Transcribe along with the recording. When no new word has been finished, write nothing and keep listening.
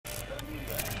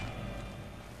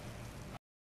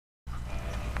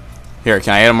Here,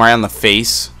 can I hit him right on the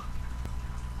face?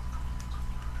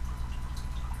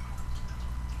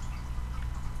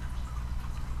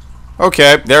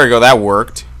 Okay, there we go. That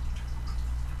worked.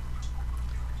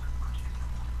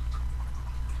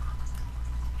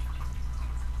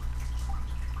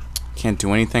 Can't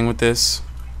do anything with this.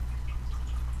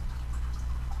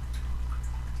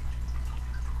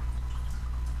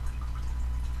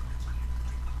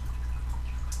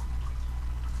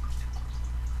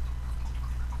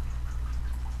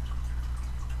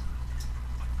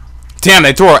 Damn,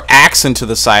 they threw an axe into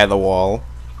the side of the wall.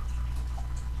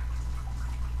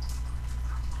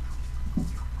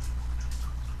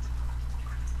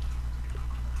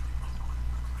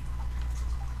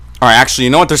 Alright, actually,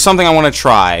 you know what? There's something I want to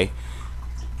try.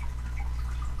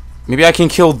 Maybe I can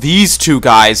kill these two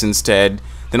guys instead.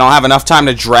 Then I'll have enough time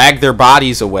to drag their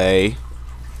bodies away.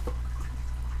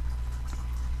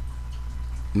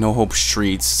 No Hope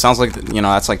Streets. Sounds like, you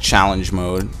know, that's like challenge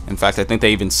mode. In fact, I think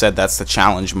they even said that's the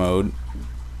challenge mode.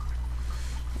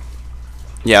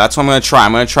 Yeah, that's what I'm going to try.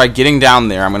 I'm going to try getting down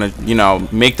there. I'm going to, you know,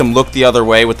 make them look the other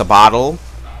way with the bottle.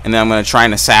 And then I'm going to try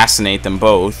and assassinate them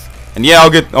both. And yeah, I'll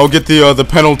get the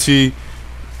penalty.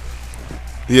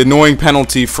 The annoying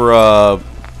penalty for,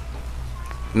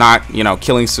 not, you know,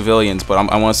 killing civilians. But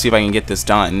I want to see if I can get this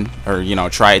done. Or, you know,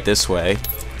 try it this way.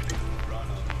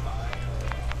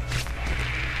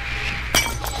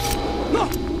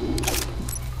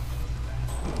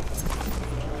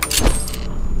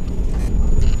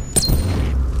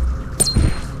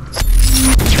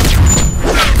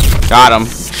 Got him.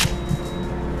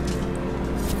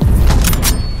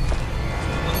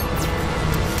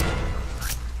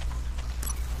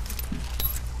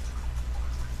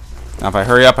 Now if I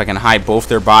hurry up, I can hide both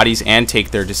their bodies and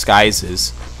take their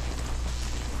disguises.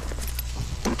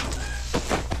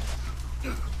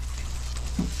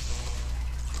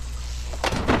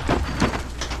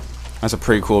 That's a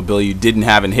pretty cool ability you didn't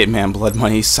have in Hitman Blood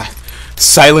Money.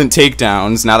 Silent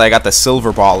takedowns, now that I got the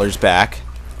silver ballers back.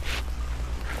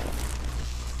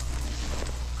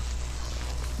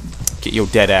 Get your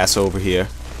dead ass over here.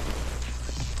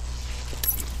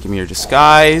 Give me your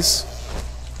disguise.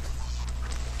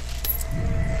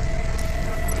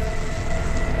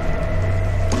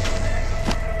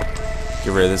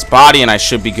 Get rid of this body and I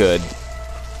should be good.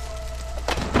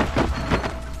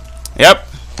 Yep.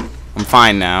 I'm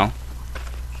fine now.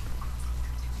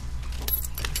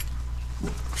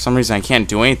 For some reason I can't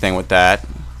do anything with that.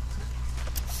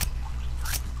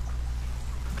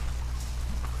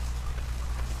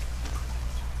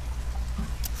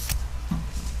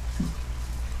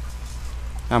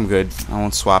 I'm good. I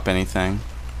won't swap anything.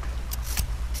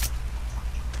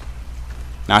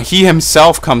 Now he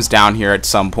himself comes down here at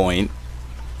some point.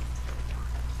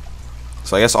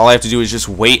 So I guess all I have to do is just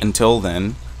wait until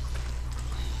then.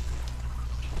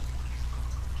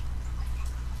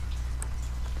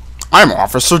 I'm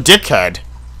Officer Dickhead.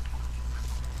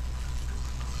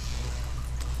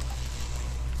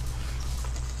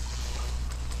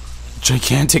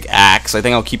 Gigantic axe. I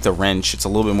think I'll keep the wrench. It's a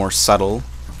little bit more subtle.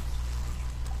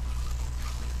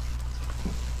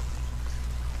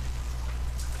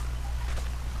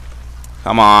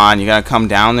 Come on, you gotta come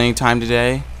down anytime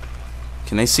today?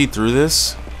 Can they see through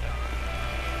this?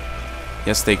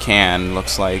 Yes, they can,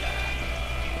 looks like.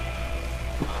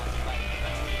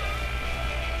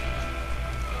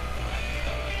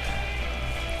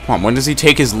 Come on, when does he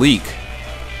take his leak?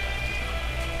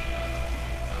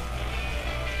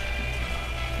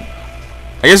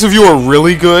 I guess if you were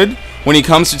really good, when he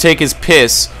comes to take his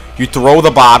piss, you throw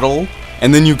the bottle,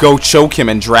 and then you go choke him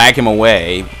and drag him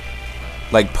away.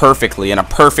 Like, perfectly, in a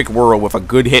perfect world with a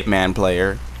good Hitman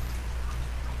player.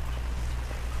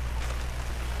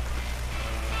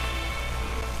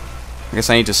 I guess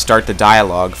I need to start the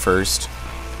dialogue first.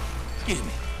 Excuse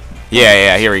me.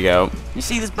 Yeah, here we go. You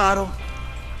see this bottle?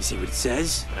 You see what it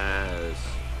says?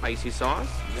 Spicy sauce?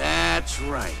 That's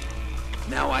right.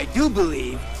 Now, I do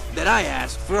believe that I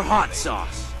asked for hot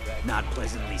sauce. Not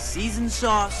pleasantly seasoned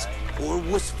sauce or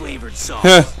wuss-flavored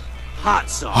sauce. Hot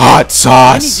sauce. Hot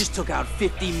sauce. And he just took out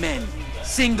 50 men,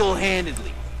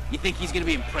 single-handedly. You think he's gonna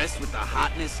be impressed with the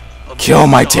hotness of Kill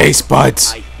my sauce? taste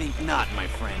buds. I think not, my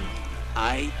friend.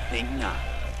 I think not.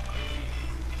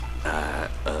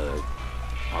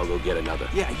 I'll go get another.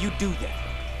 Yeah, you do that.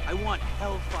 I want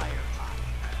hellfire hot.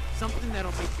 Something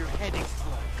that'll make your head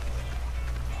explode.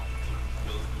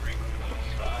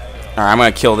 Alright, I'm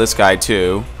gonna kill this guy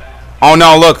too. Oh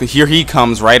no, look, here he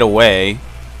comes right away.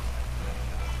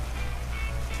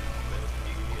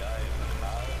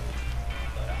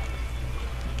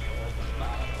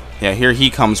 Yeah, here he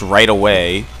comes right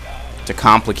away to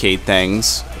complicate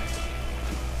things.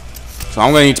 So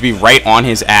I'm going to need to be right on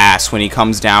his ass when he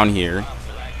comes down here.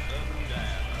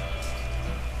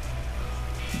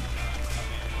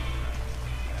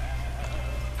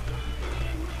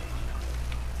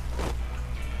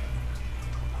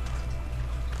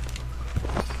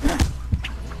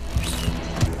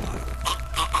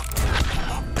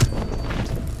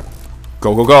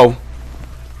 Go, go, go.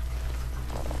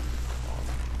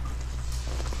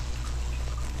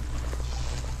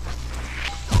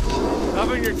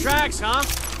 Covering your tracks, huh?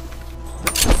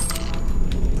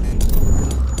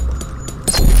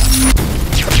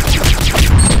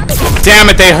 Damn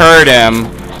it, they heard him.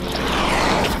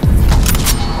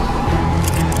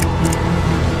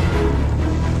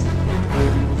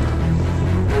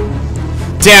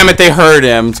 Damn it, they heard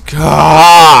him.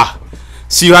 Ah.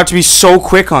 So you have to be so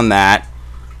quick on that.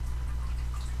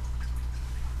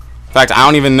 In fact, I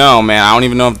don't even know, man. I don't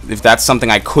even know if that's something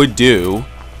I could do.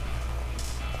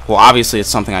 Well, obviously it's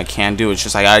something I can do. It's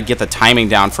just I gotta get the timing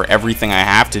down for everything I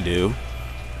have to do.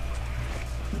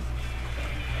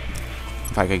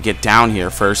 If I could get down here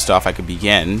first off, I could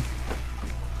begin.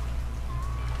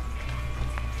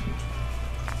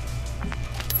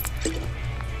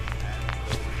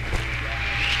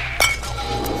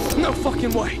 No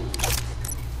fucking way.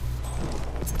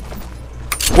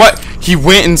 What? He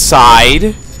went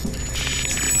inside?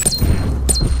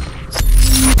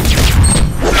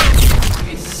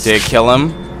 Did it kill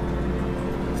him?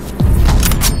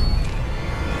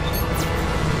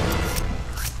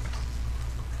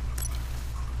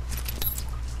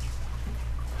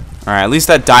 Alright, at least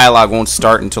that dialogue won't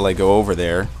start until I go over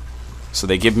there. So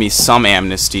they give me some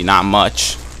amnesty, not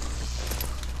much.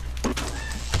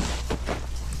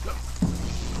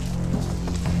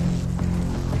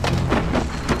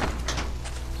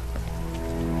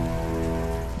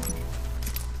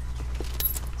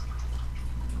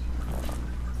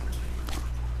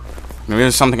 Maybe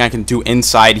there's something I can do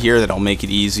inside here that'll make it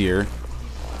easier.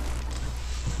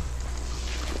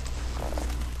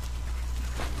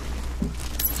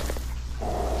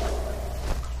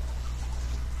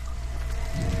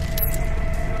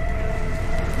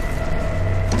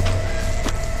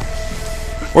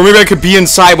 Or maybe I could be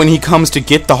inside when he comes to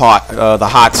get the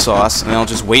hot sauce, and I'll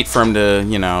just wait for him to,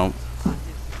 you know,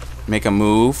 make a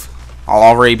move. I'll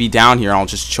already be down here, and I'll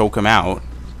just choke him out.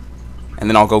 And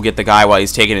then I'll go get the guy while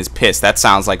he's taking his piss. That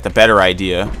sounds like the better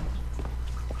idea.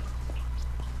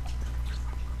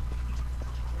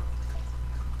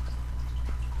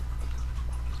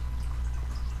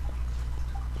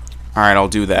 Alright, I'll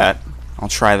do that. I'll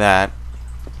try that.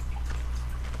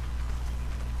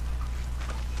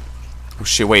 Oh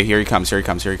shit, wait, here he comes, here he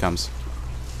comes, here he comes.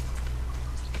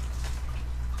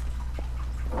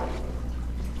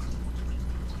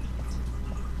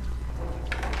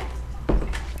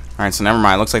 Alright, so never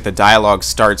mind. Looks like the dialogue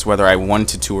starts whether I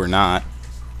wanted to or not.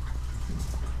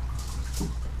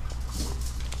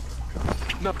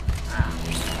 No.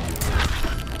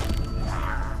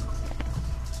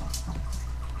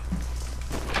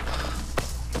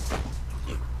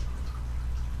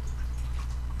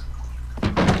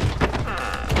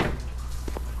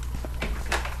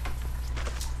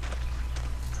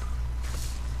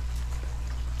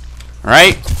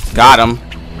 Alright, got him.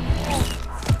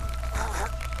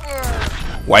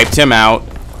 Wiped him out.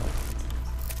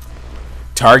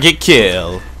 Target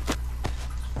kill.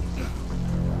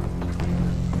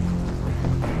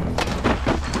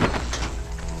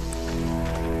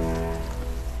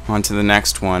 On to the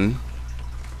next one.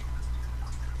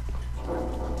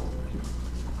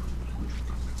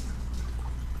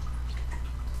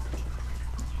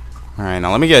 Alright,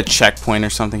 now let me get a checkpoint or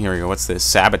something. Here we go. What's this?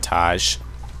 Sabotage.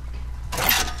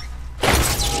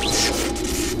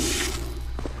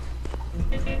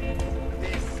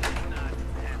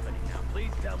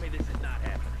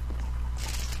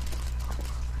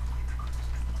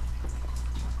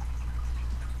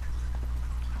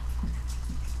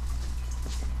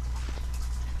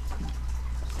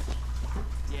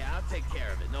 Take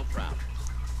care of it, no problem.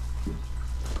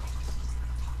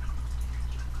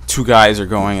 Two guys are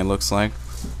going, it looks like.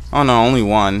 Oh no, only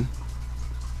one.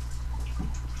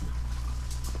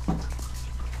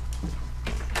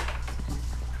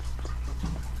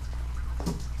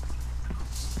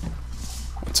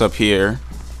 What's up here?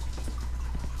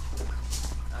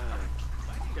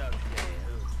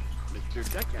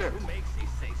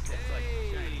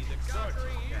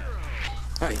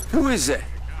 Hey, who is that?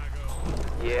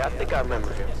 Yeah, I think I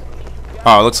remember him.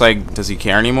 Oh, it looks like, does he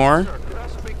care anymore?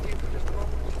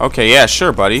 Okay, yeah,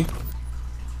 sure, buddy.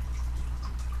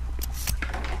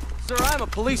 Sir, I'm a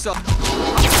police officer.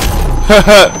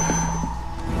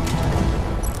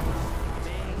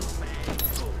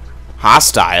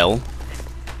 Hostile?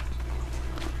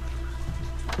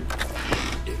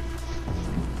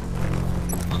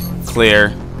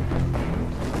 Clear.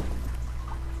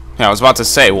 Yeah, I was about to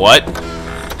say, what?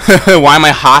 Why am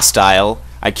I hostile?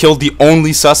 I killed the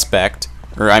only suspect.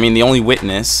 Or, I mean, the only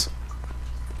witness.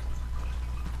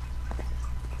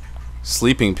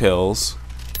 Sleeping pills.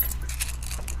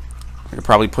 I could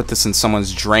probably put this in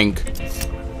someone's drink.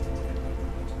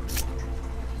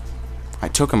 I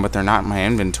took them, but they're not in my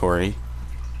inventory.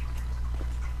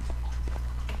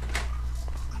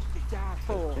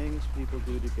 Things people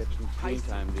do to get some screen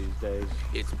time these days.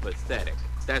 It's pathetic.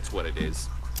 That's what it is.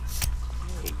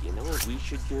 Hey, you know what we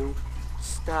should do?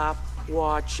 Stop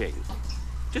watching.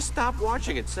 Just stop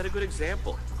watching and set a good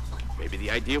example. Maybe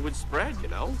the idea would spread, you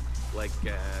know? Like,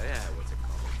 yeah, what's it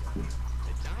called?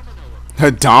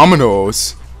 The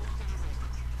Dominoes.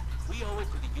 We owe it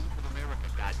to the youth of America,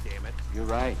 goddammit. You're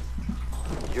right.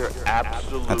 You're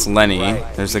absolutely That's Lenny. right.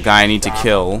 There's the guy I need to Stop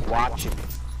kill. watching.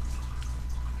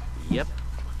 Yep.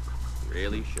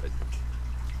 Really should.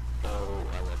 Oh,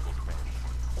 I let this pass.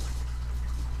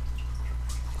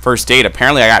 First date.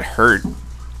 Apparently I got hurt.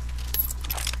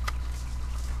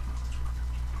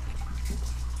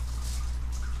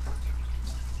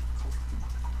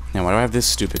 Now, why do I have this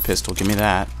stupid pistol? Give me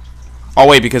that. Oh,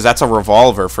 wait, because that's a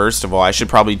revolver, first of all. I should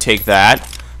probably take that,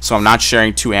 so I'm not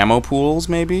sharing 2 ammo pools,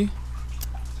 maybe?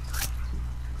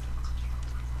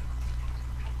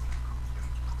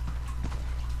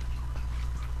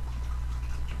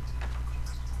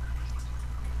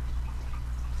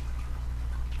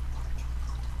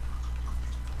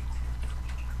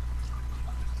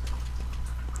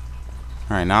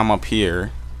 Alright, now I'm up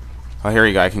here. Oh, here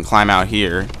you go. I can climb out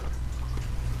here.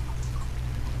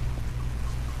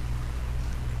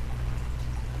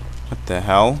 What the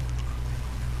hell?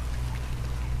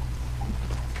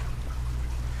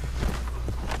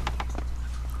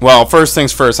 Well, first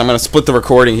things first, I'm going to split the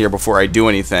recording here before I do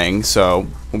anything. So,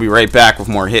 we'll be right back with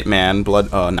more Hitman,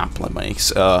 not Blood Money,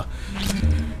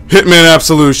 Hitman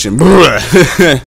Absolution.